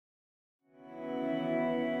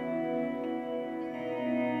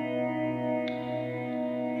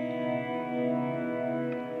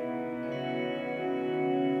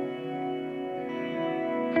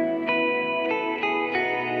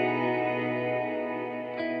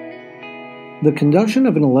The conduction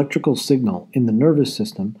of an electrical signal in the nervous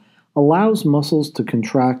system allows muscles to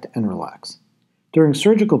contract and relax. During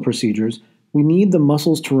surgical procedures, we need the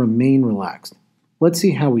muscles to remain relaxed. Let's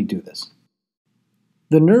see how we do this.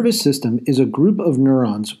 The nervous system is a group of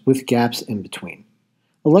neurons with gaps in between.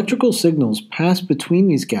 Electrical signals pass between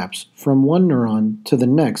these gaps from one neuron to the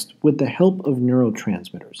next with the help of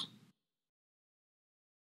neurotransmitters.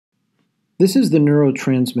 This is the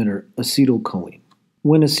neurotransmitter acetylcholine.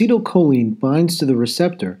 When acetylcholine binds to the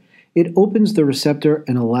receptor, it opens the receptor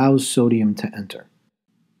and allows sodium to enter.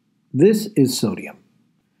 This is sodium.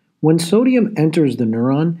 When sodium enters the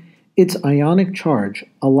neuron, its ionic charge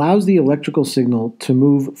allows the electrical signal to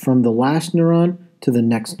move from the last neuron to the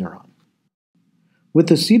next neuron. With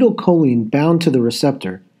acetylcholine bound to the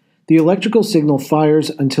receptor, the electrical signal fires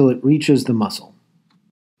until it reaches the muscle.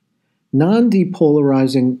 Non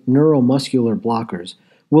Depolarizing Neuromuscular Blockers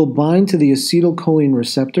will bind to the acetylcholine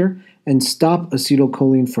receptor and stop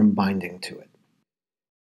acetylcholine from binding to it.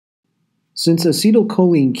 Since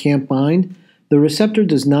acetylcholine can't bind, the receptor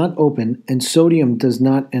does not open and sodium does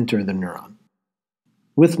not enter the neuron.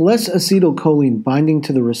 With less acetylcholine binding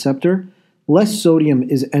to the receptor, less sodium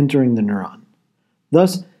is entering the neuron.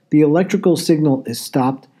 Thus, the electrical signal is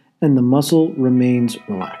stopped and the muscle remains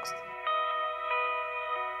relaxed.